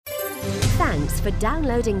Thanks for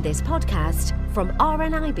downloading this podcast from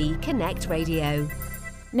RNIB Connect Radio.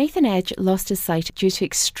 Nathan Edge lost his sight due to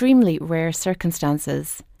extremely rare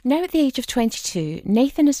circumstances. Now at the age of 22,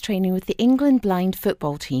 Nathan is training with the England blind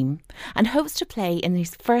football team and hopes to play in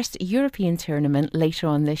his first European tournament later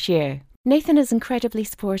on this year. Nathan is incredibly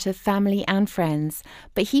supportive of family and friends,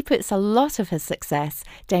 but he puts a lot of his success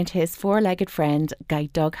down to his four-legged friend,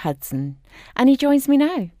 guide Dog Hudson. And he joins me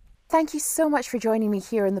now. Thank you so much for joining me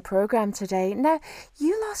here in the programme today. Now,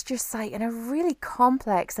 you lost your sight in a really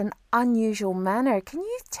complex and unusual manner. Can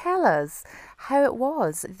you tell us how it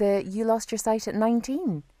was that you lost your sight at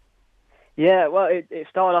 19? Yeah, well, it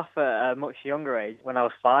started off at a much younger age. When I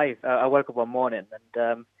was 5, I woke up one morning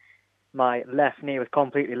and my left knee was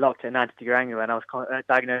completely locked at a 90-degree angle, and I was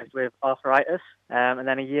diagnosed with arthritis. And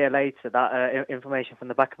then a year later, that inflammation from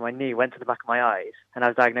the back of my knee went to the back of my eyes, and I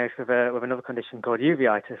was diagnosed with another condition called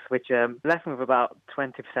uveitis, which left me with about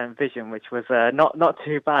 20% vision, which was not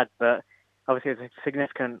too bad, but obviously it was a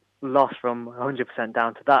significant loss from 100%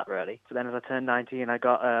 down to that, really. So then as I turned 19, I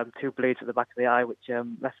got 2 bleeds at the back of the eye, which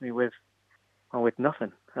left me with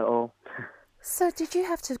nothing at all. So did you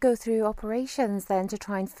have to go through operations then to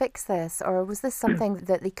try and fix this, or was this something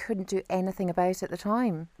that they couldn't do anything about at the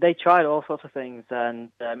time? They tried all sorts of things,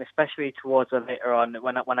 and especially towards later on,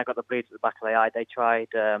 when I got the bleeds at the back of the eye, they tried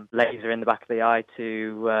laser in the back of the eye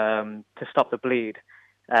to stop the bleed,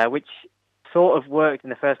 which sort of worked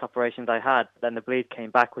in the first operations I had. Then the bleed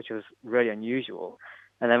came back, which was really unusual.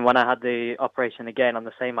 And then when I had the operation again on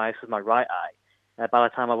the same eye as my right eye, by the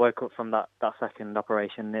time I woke up from that second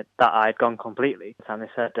operation, that eye had gone completely. And they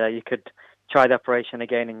said you could try the operation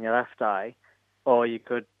again in your left eye, or you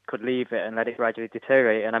could leave it and let it gradually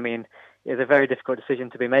deteriorate. And I mean, it was a very difficult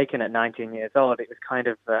decision to be making at 19 years old. It was kind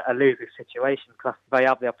of a lose-lose situation, because if I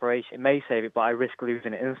have the operation, it may save it, but I risk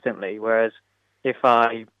losing it instantly. Whereas if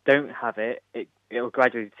I don't have it, it will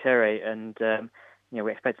gradually deteriorate, and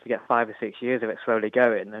we expect to get 5 or 6 years of it slowly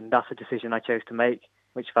going. And that's a decision I chose to make,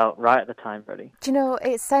 which felt right at the time, really. Do you know,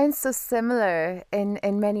 it sounds so similar in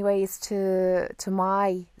many ways to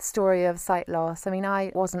my story of sight loss. I mean,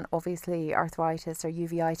 I wasn't obviously arthritis or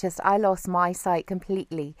uveitis. I lost my sight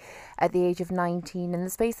completely at the age of 19 in the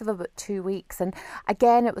space of about 2 weeks. And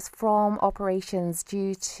again, it was from operations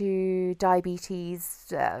due to diabetes,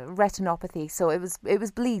 retinopathy. So it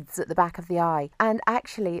was bleeds at the back of the eye. And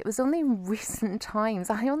actually, it was only in recent times.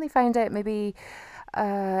 I only found out maybe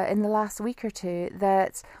in the last week or two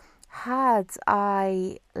that had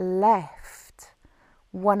I left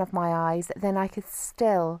one of my eyes, then I could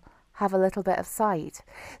still have a little bit of sight.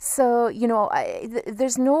 So,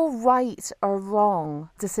 there's no right or wrong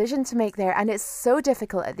decision to make there. And it's so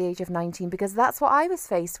difficult at the age of 19, because that's what I was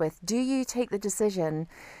faced with. Do you take the decision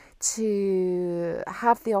to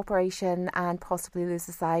have the operation and possibly lose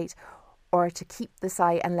the sight, or to keep the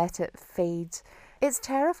sight and let it fade? It's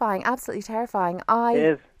terrifying, absolutely terrifying.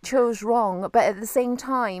 I chose wrong, but at the same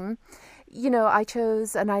time, I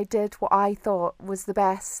chose and I did what I thought was the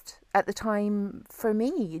best at the time for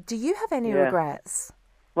me. Do you have any regrets?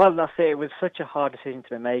 Well, that's it. It was such a hard decision to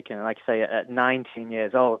be making. Like I say, at 19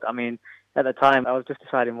 years old, I mean, at the time, I was just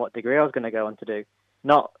deciding what degree I was going to go on to do.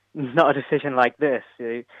 Not a decision like this.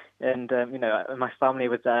 And, my family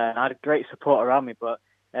was there, and I had great support around me, but at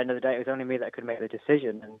the end of the day, it was only me that could make the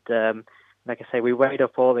decision. And, like I say, we weighed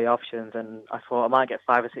up all the options, and I thought I might get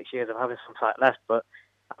 5 or 6 years of having some sight left, but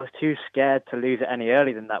I was too scared to lose it any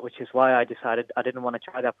earlier than that, which is why I decided I didn't want to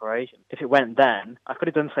try the operation. If it went then, I could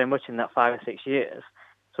have done so much in that 5 or 6 years.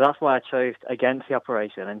 So that's why I chose against the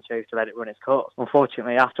operation and chose to let it run its course.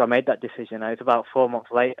 Unfortunately, after I made that decision, it was about 4 months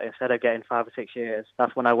later, instead of getting 5 or 6 years,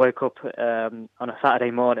 that's when I woke up on a Saturday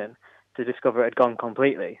morning to discover it had gone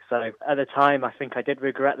completely. So at the time, I think I did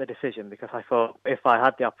regret the decision, because I thought, if I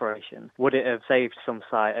had the operation, would it have saved some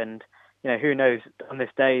sight? And, who knows, on this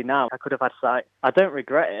day now, I could have had sight. I don't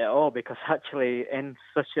regret it at all, because actually, in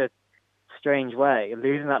such a strange way,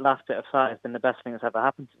 losing that last bit of sight has been the best thing that's ever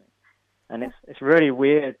happened to me. And it's really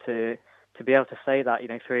weird to be able to say that,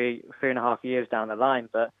 3.5 years down the line,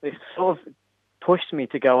 but it sort of pushed me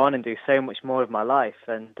to go on and do so much more of my life.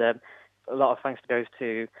 And a lot of thanks goes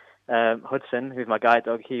to Hudson, who's my guide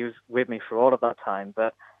dog. He was with me for all of that time,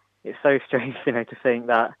 but it's so strange, to think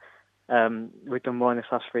that we've done more in this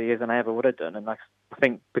last 3 years than I ever would have done, and I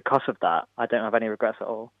think because of that, I don't have any regrets at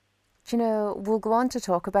all. We'll go on to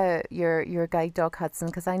talk about your guide dog Hudson,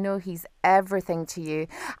 because I know he's everything to you,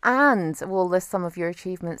 and we'll list some of your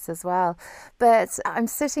achievements as well. But I'm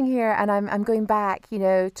sitting here and I'm going back,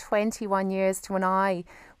 21 years to when I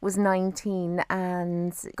was 19,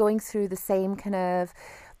 and going through the same kind of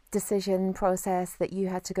decision process that you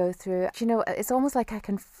had to go through. It's almost like I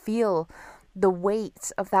can feel the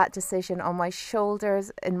weight of that decision on my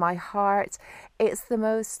shoulders, in my heart. It's the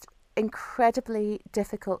most incredibly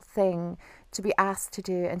difficult thing to be asked to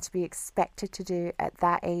do and to be expected to do at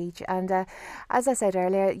that age. And as I said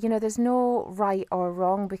earlier, there's no right or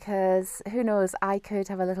wrong, because who knows, I could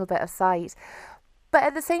have a little bit of sight. But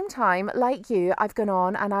at the same time, like you, I've gone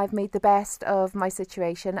on and I've made the best of my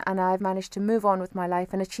situation, and I've managed to move on with my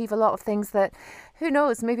life and achieve a lot of things that, who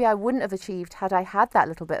knows, maybe I wouldn't have achieved had I had that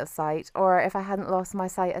little bit of sight, or if I hadn't lost my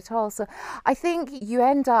sight at all. So I think you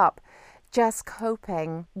end up just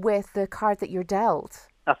coping with the card that you're dealt.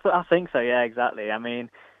 I think so, yeah, exactly. I mean,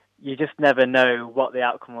 you just never know what the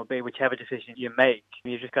outcome will be, whichever decision you make.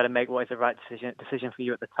 You've just got to make what is the right decision for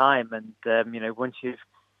you at the time. And,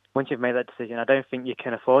 once you've made that decision, I don't think you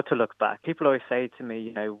can afford to look back. People always say to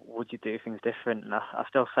me, would you do things different? And I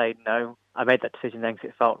still say no. I made that decision then because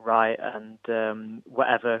it felt right. And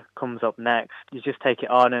whatever comes up next, you just take it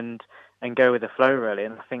on and go with the flow, really.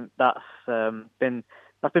 And I think that's been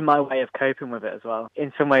my way of coping with it as well.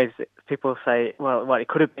 In some ways, people say, well, it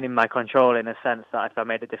could have been in my control, in a sense that if I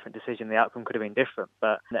made a different decision, the outcome could have been different.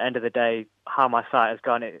 But at the end of the day, how my sight has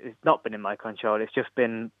gone, it's not been in my control. It's just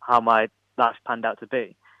been how my life's panned out to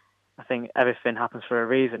be. I think everything happens for a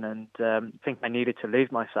reason, and I think I needed to lose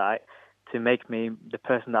my sight to make me the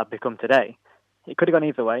person that I've become today. It could have gone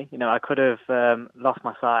either way. I could have lost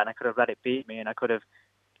my sight and I could have let it beat me, and I could have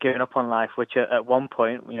given up on life, which at one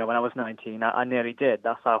point, when I was 19, I nearly did.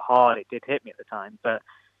 That's how hard it did hit me at the time. But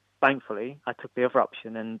thankfully, I took the other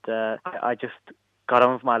option, and I just got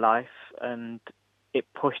on with my life, and it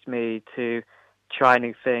pushed me to try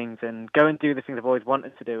new things and go and do the things I've always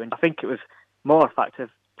wanted to do. And I think it was more a fact of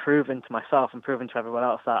proven to myself and proven to everyone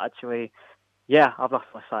else that actually, yeah, I've lost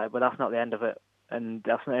my sight, but that's not the end of it, and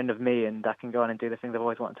that's not the end of me, and I can go on and do the things I've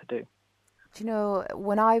always wanted to do. Do you know,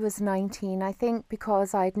 when I was 19, I think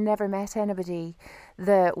because I'd never met anybody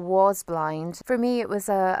that was blind, for me it was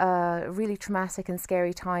a really traumatic and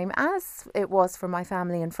scary time, as it was for my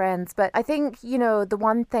family and friends. But I think, the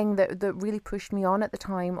one thing that really pushed me on at the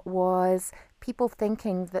time was people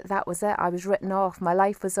thinking that was it. I was written off. My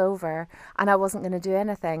life was over and I wasn't going to do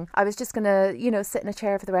anything. I was just going to, sit in a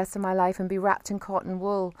chair for the rest of my life and be wrapped in cotton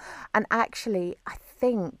wool. And actually, I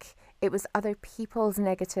think it was other people's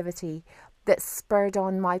negativity that spurred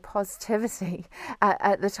on my positivity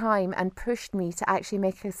at the time and pushed me to actually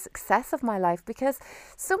make a success of my life, because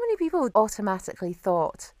so many people automatically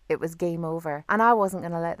thought it was game over, and I wasn't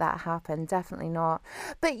going to let that happen, definitely not.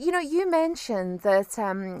 But you mentioned that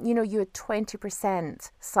you had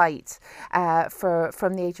 20% sight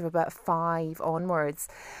from the age of about 5 onwards.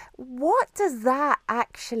 What does that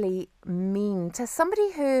actually mean to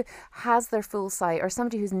somebody who has their full sight, or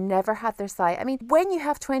somebody who's never had their sight? I mean, when you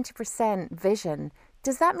have 20% vision,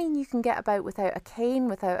 does that mean you can get about without a cane,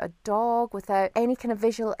 without a dog, without any kind of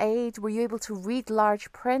visual aid? Were you able to read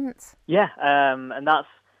large print? Yeah, and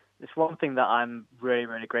it's one thing that I'm really,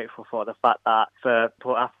 really grateful for, the fact that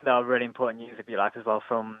after our really important years of your life as well,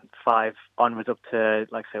 from 5 onwards up to,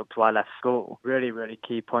 up to I left school, really, really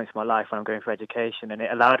key points in my life when I'm going for education, and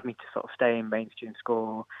it allowed me to sort of stay in mainstream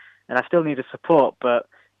school. And I still needed support, but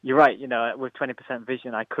you're right, with 20%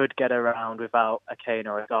 vision, I could get around without a cane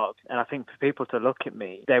or a dog. And I think for people to look at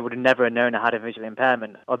me, they would have never known I had a visual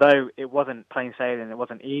impairment. Although it wasn't plain sailing, it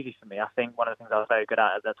wasn't easy for me. I think one of the things I was very good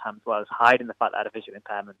at that time as well was hiding the fact that I had a visual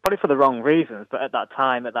impairment. Probably for the wrong reasons, but at that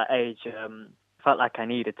time, at that age, felt like I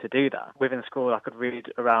needed to do that. Within school, I could read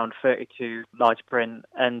around 32 large print,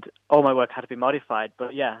 and all my work had to be modified.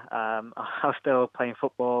 But yeah, I was still playing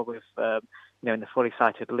football with in the fully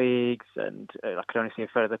sighted leagues, and I could only see a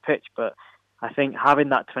third of the pitch. But I think having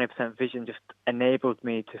that 20% vision just enabled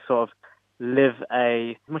me to sort of live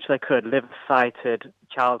as much as I could, live a sighted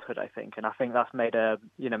childhood, I think. And I think that's made a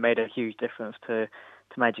huge difference to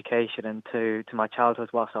my education and to my childhood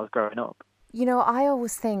whilst I was growing up. I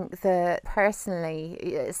always think that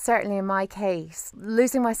personally, certainly in my case,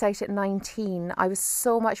 losing my sight at 19, I was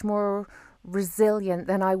so much more resilient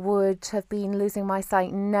than I would have been losing my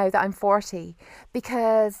sight now that I'm 40,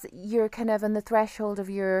 because you're kind of on the threshold of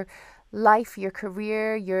your life, your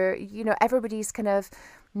career, everybody's kind of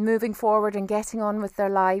moving forward and getting on with their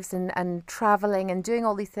lives and traveling and doing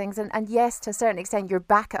all these things. And yes, to a certain extent, you're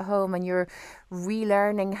back at home and you're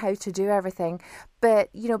relearning how to do everything. But,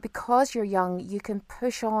 because you're young, you can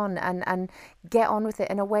push on and get on with it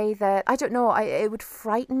in a way that, I don't know, it would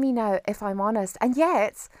frighten me now, if I'm honest. And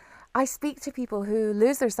yet, I speak to people who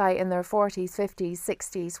lose their sight in their 40s, 50s,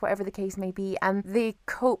 60s, whatever the case may be, and they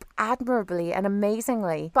cope admirably and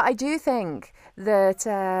amazingly. But I do think that,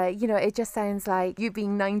 it just sounds like you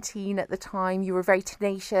being 19 at the time, you were very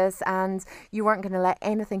tenacious and you weren't going to let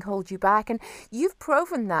anything hold you back. And you've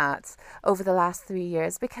proven that over the last 3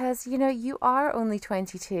 years because, you are only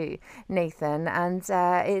 22, Nathan, and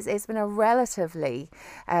it's been a relatively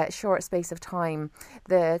short space of time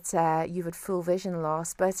that you've had full vision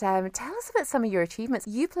loss. But tell us about some of your achievements.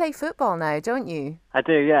 You play football now, don't you? I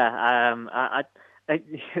do, yeah. I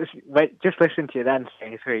just listened to you then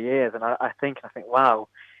saying 3 years, and I think, wow,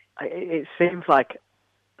 it seems like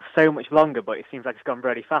so much longer, but it seems like it's gone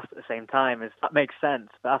really fast at the same time. That makes sense.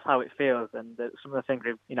 That's how it feels, and some of the things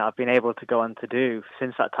I've been able to go on to do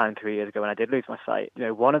since that time 3 years ago when I did lose my sight.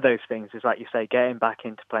 One of those things is, like you say, getting back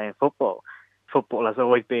into playing football. Football has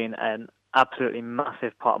always been an absolutely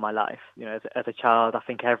massive part of my life. As a child, I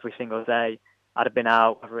think every single day I'd have been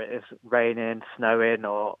out, whether it is raining, snowing,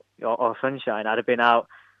 or sunshine. I'd have been out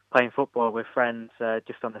playing football with friends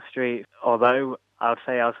just on the street. Although I would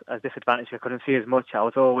say I was a disadvantage, I couldn't see as much. I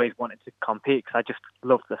was always wanting to compete because I just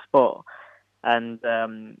loved the sport. And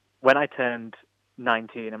when I turned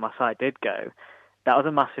 19 and my sight did go, that was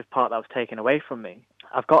a massive part that was taken away from me.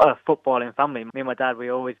 I've got a footballing family. Me and my dad, we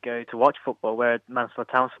always go to watch football. We're a Mansfield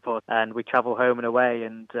Town support, and we travel home and away.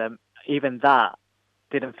 And even that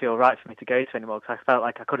didn't feel right for me to go to anymore because I felt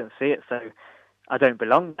like I couldn't see it, so I don't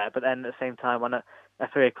belong there. But then at the same time,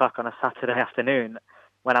 at 3 o'clock on a Saturday afternoon,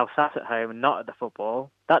 when I was sat at home and not at the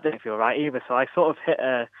football, that didn't feel right either. So I sort of hit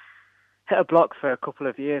a block for a couple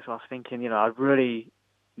of years where I was thinking, I really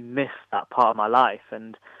missed that part of my life.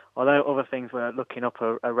 And although other things were looking up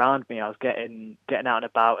around me, I was getting out and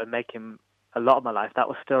about and making a lot of my life. That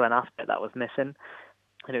was still an aspect that was missing.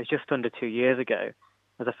 And it was just under 2 years ago. It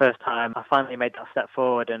was the first time I finally made that step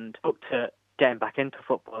forward and looked at getting back into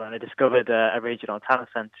football. And I discovered a regional talent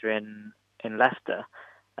centre in Leicester,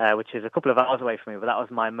 which is a couple of hours away from me, but that was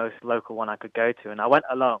my most local one I could go to. And I went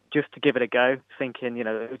along just to give it a go, thinking,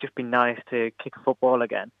 it would just be nice to kick a football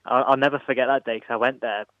again. I'll never forget that day because I went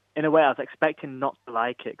there. In a way, I was expecting not to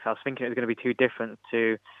like it because I was thinking it was going to be too different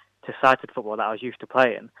to sighted football that I was used to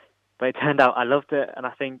playing. But it turned out I loved it, and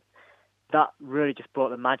I think that really just brought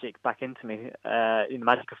the magic back into me, the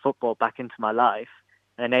magic of football back into my life,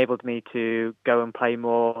 and enabled me to go and play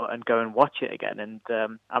more and go and watch it again. And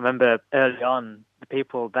I remember early on, the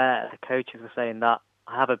people there, the coaches were saying that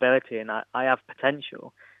I have ability and I have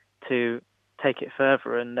potential to take it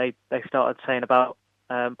further. And they started saying about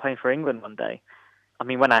playing for England one day. I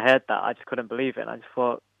mean, when I heard that, I just couldn't believe it. I just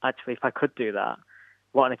thought, actually, if I could do that,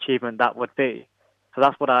 what an achievement that would be. So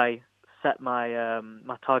that's what I set my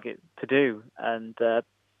my target to do. And, a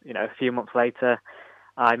few months later,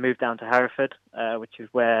 I moved down to Hereford, which is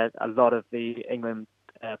where a lot of the England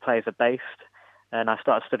players are based. And I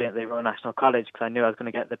started studying at the Royal National College because I knew I was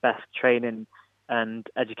going to get the best training and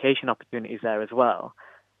education opportunities there as well.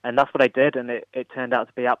 And that's what I did, and it turned out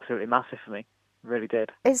to be absolutely massive for me. It really did.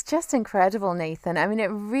 It's just incredible, Nathan. I mean, it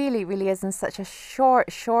really, really is in such a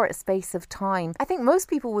short space of time. I think most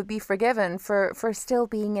people would be forgiven for still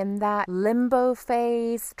being in that limbo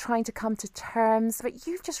phase, trying to come to terms. But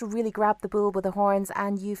you've just really grabbed the bull by the horns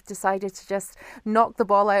and you've decided to just knock the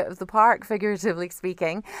ball out of the park, figuratively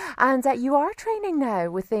speaking. And you are training now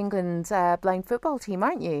with the England blind football team,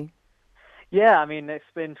 aren't you? Yeah, I mean, it's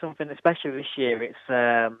been something, especially this year,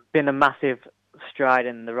 it's been a massive stride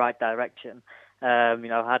in the right direction. I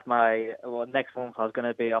had next month I was going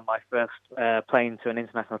to be on my first plane to an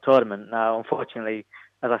international tournament. Now, unfortunately,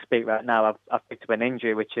 as I speak right now, I've picked up an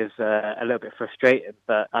injury, which is a little bit frustrating.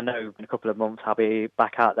 But I know in a couple of months I'll be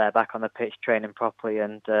back out there, back on the pitch, training properly.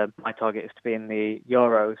 And my target is to be in the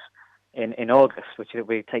Euros in August, which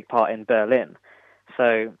we take part in Berlin.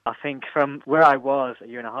 So I think from where I was a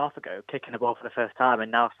year and a half ago, kicking the ball for the first time, and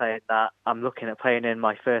now saying that I'm looking at playing in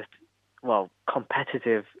my first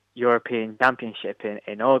competitive European Championship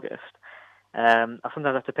in August, I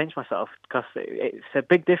sometimes have to pinch myself because it's a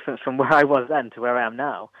big difference from where I was then to where I am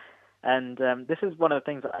now. And this is one of the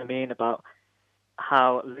things that I mean about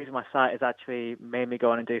how losing my sight has actually made me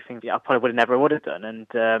go on and do things that I probably never would have done.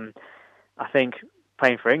 And I think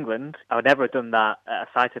playing for England, I would never have done that at a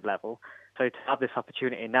sighted level. So to have this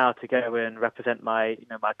opportunity now to go and represent my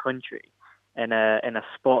country in a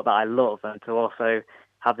sport that I love, and to also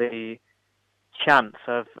have the chance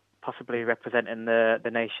of possibly representing the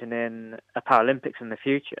nation in a Paralympics in the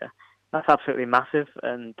future, that's absolutely massive.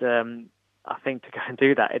 And I think to go and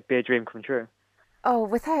do that, it'd be a dream come true. Oh,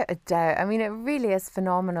 without a doubt. I mean, it really is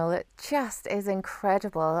phenomenal. It just is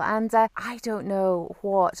incredible. And I don't know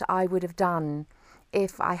what I would have done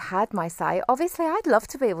if I had my sight, obviously I'd love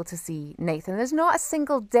to be able to see Nathan. There's not a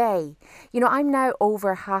single day. I'm now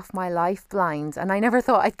over half my life blind, and I never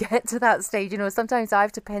thought I'd get to that stage. Sometimes I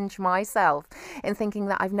have to pinch myself in thinking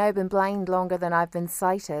that I've now been blind longer than I've been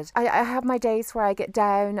sighted. I have my days where I get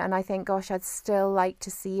down and I think, gosh, I'd still like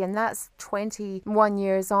to see, and that's 21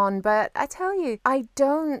 years on. But I tell you, I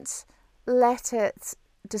don't let it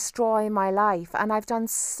destroy my life, and I've done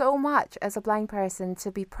so much as a blind person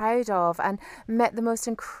to be proud of, and met the most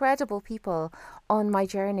incredible people on my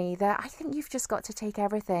journey, that I think you've just got to take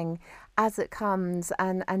everything as it comes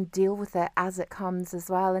and deal with it as it comes as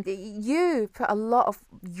well. And you put a lot of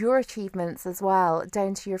your achievements as well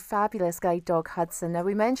down to your fabulous guide, Dog Hudson. Now,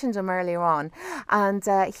 we mentioned him earlier on, and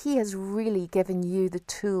he has really given you the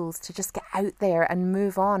tools to just get out there and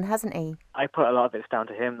move on, hasn't he? I put a lot of it down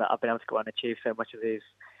to him, that I've been able to go and achieve so much of these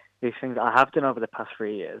things that I have done over the past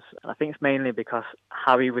 3 years. And I think it's mainly because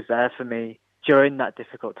how he was there for me during that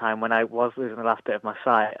difficult time when I was losing the last bit of my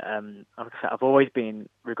sight. Like I said, I've always been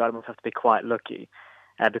regarding myself to be quite lucky,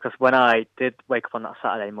 because when I did wake up on that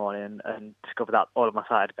Saturday morning and discover that all of my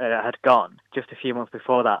sight had gone, just a few months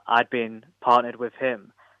before that, I'd been partnered with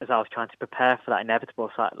him as I was trying to prepare for that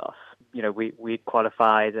inevitable sight loss. We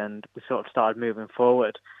qualified and we sort of started moving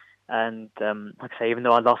forward. And like I say, even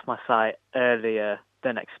though I lost my sight earlier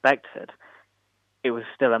than expected, it was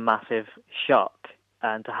still a massive shock.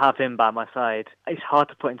 And to have him by my side, it's hard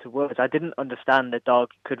to put into words. I didn't understand the dog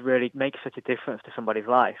could really make such a difference to somebody's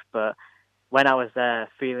life. But when I was there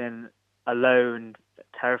feeling alone,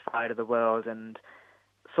 terrified of the world, and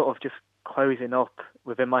sort of just closing up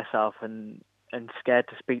within myself and scared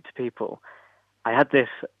to speak to people, I had this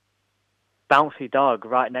bouncy dog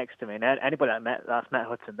right next to me. And anybody that's met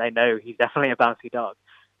Hudson, they know he's definitely a bouncy dog.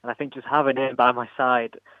 And I think just having him by my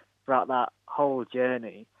side throughout that whole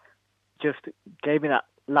journey just gave me that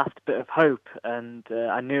last bit of hope. And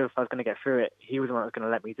I knew if I was going to get through it, he was the one that was going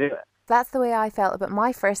to let me do it. That's the way I felt about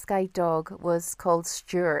my first guide dog. Was called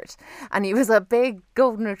Stuart, and he was a big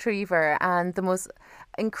golden retriever and the most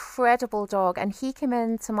incredible dog. And he came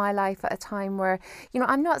into my life at a time where,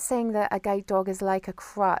 I'm not saying that a guide dog is like a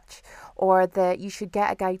crutch or that you should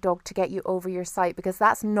get a guide dog to get you over your sight, because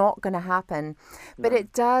that's not going to happen. But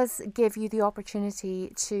it does give you the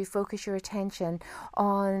opportunity to focus your attention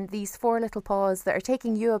on these four little paws that are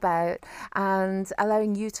taking you about and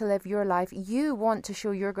allowing you to live your life. You want to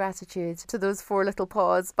show your gratitude to those four little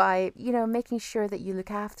paws by, making sure that you look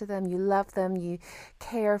after them, you love them, you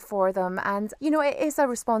care for them. And, it is a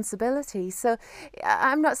responsibility. So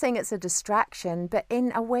I'm not saying it's a distraction, but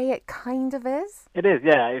in a way it kind of is. It is,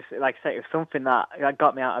 yeah. It's, like I say, it was something that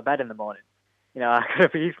got me out of bed in the morning. I could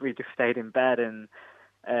have easily just stayed in bed and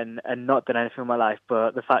not done anything with my life.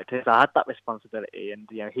 But the fact is, I had that responsibility, and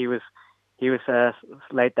he was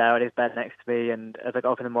laid there in his bed next to me, and as I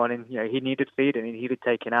got up in the morning, he needed feeding, he needed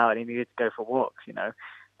taking out, and he needed to go for walks.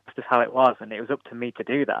 That's just how it was, and it was up to me to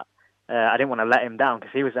do that. I didn't want to let him down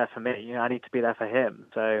because he was there for me. I need to be there for him.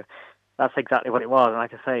 So that's exactly what it was. And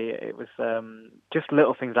like I say, it was just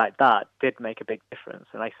little things like that did make a big difference.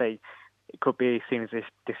 And like I say, it could be seen as a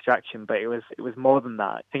distraction, but it was more than that.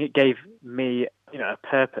 I think it gave me, a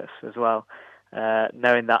purpose as well.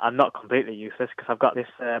 Knowing that I'm not completely useless because I've got this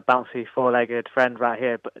bouncy four-legged friend right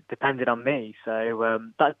here, but depended on me. So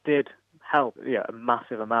that did help, a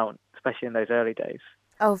massive amount, especially in those early days.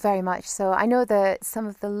 Oh, very much so. I know that some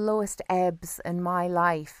of the lowest ebbs in my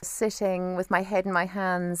life, sitting with my head in my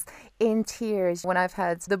hands in tears when I've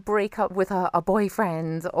had the breakup with a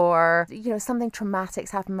boyfriend, or, something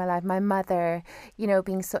traumatic's happened in my life. My mother,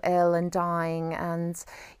 being so ill and dying, and,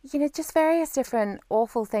 just various different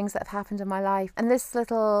awful things that have happened in my life. And this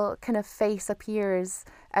little kind of face appears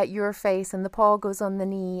at your face and the paw goes on the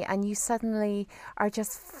knee, and you suddenly are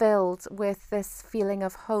just filled with this feeling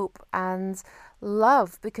of hope and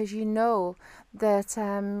love, because you know that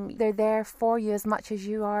they're there for you as much as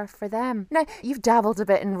you are for them. Now, you've dabbled a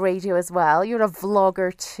bit in radio as well. You're a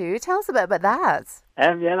vlogger too. Tell us a bit about that.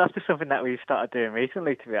 Yeah, that's just something that we started doing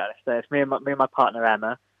recently, to be honest. It's me and my partner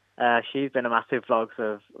Emma. She's been a massive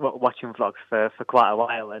watching vlogs for quite a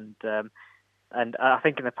while, and I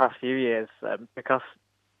think in the past few years, because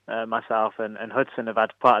myself and Hudson have had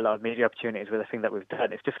quite a lot of media opportunities with the thing that we've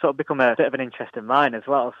done, it's just sort of become a bit of an interest of mine as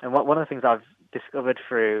well. And one of the things I've discovered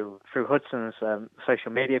through Hudson's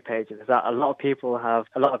social media pages is that a lot of people have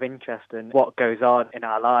a lot of interest in what goes on in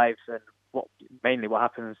our lives and what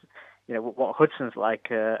happens, what Hudson's like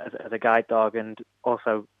as a guide dog and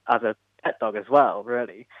also as a pet dog as well,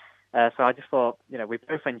 really. So I just thought, we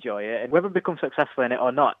both enjoy it, and whether we become successful in it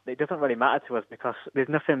or not, it doesn't really matter to us, because there's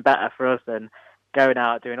nothing better for us than going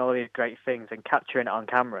out, doing all these great things and capturing it on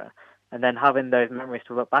camera. and then having those memories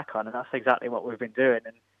to look back on. And that's exactly what we've been doing.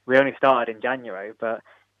 And we only started in January, but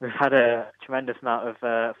we've had a tremendous amount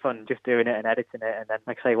of fun just doing it and editing it, and then,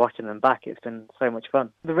 like I say, watching them back. It's been so much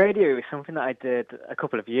fun. The radio is something that I did a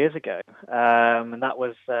couple of years ago, and that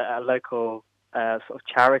was a local sort of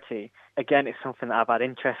charity. Again, it's something that I've had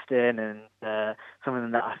interest in, and something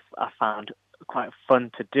that I found quite fun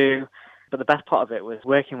to do. But the best part of it was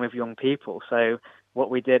working with young people. So what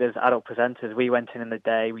we did as adult presenters, we went in the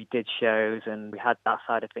day, we did shows, and we had that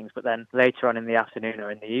side of things. But then later on in the afternoon or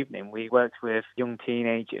in the evening, we worked with young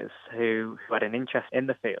teenagers who had an interest in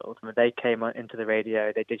the field. They came into the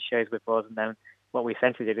radio, they did shows with us, and then what we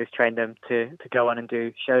essentially did is train them to go on and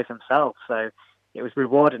do shows themselves. So it was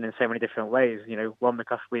rewarding in so many different ways. One,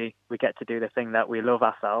 because we get to do the thing that we love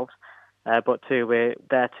ourselves, but two, we're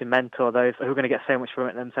there to mentor those who are going to get so much from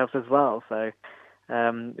it themselves as well. So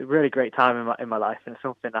really great time in my life, and it's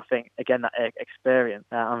something I think, again, that experience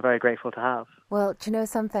I'm very grateful to have. Well, do you know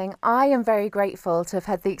something? I am very grateful to have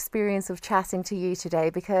had the experience of chatting to you today,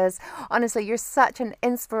 because honestly, you're such an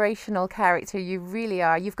inspirational character. You really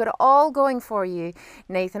are. You've got it all going for you,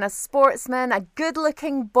 Nathan. A sportsman, a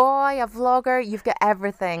good-looking boy, a vlogger. You've got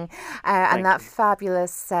everything. And that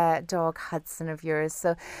fabulous dog Hudson of yours.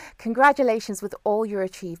 So congratulations with all your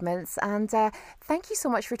achievements. And thank you so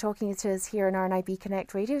much for talking to us here on RNIB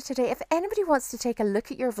Connect Radio today. If anybody wants to take a look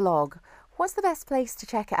at your vlog, what's the best place to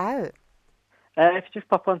check it out? If you just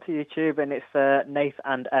pop onto YouTube, and it's Nath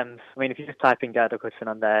and Ems. I mean, if you just type in Dog Hudson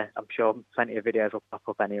on there, I'm sure plenty of videos will pop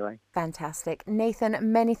up anyway. Fantastic.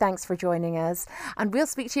 Nathan, many thanks for joining us, and we'll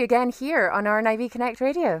speak to you again here on RNIB Connect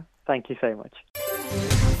Radio. Thank you so much.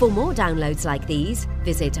 For more downloads like these,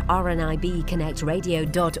 visit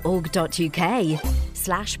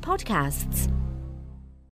rnibconnectradio.org.uk/podcasts.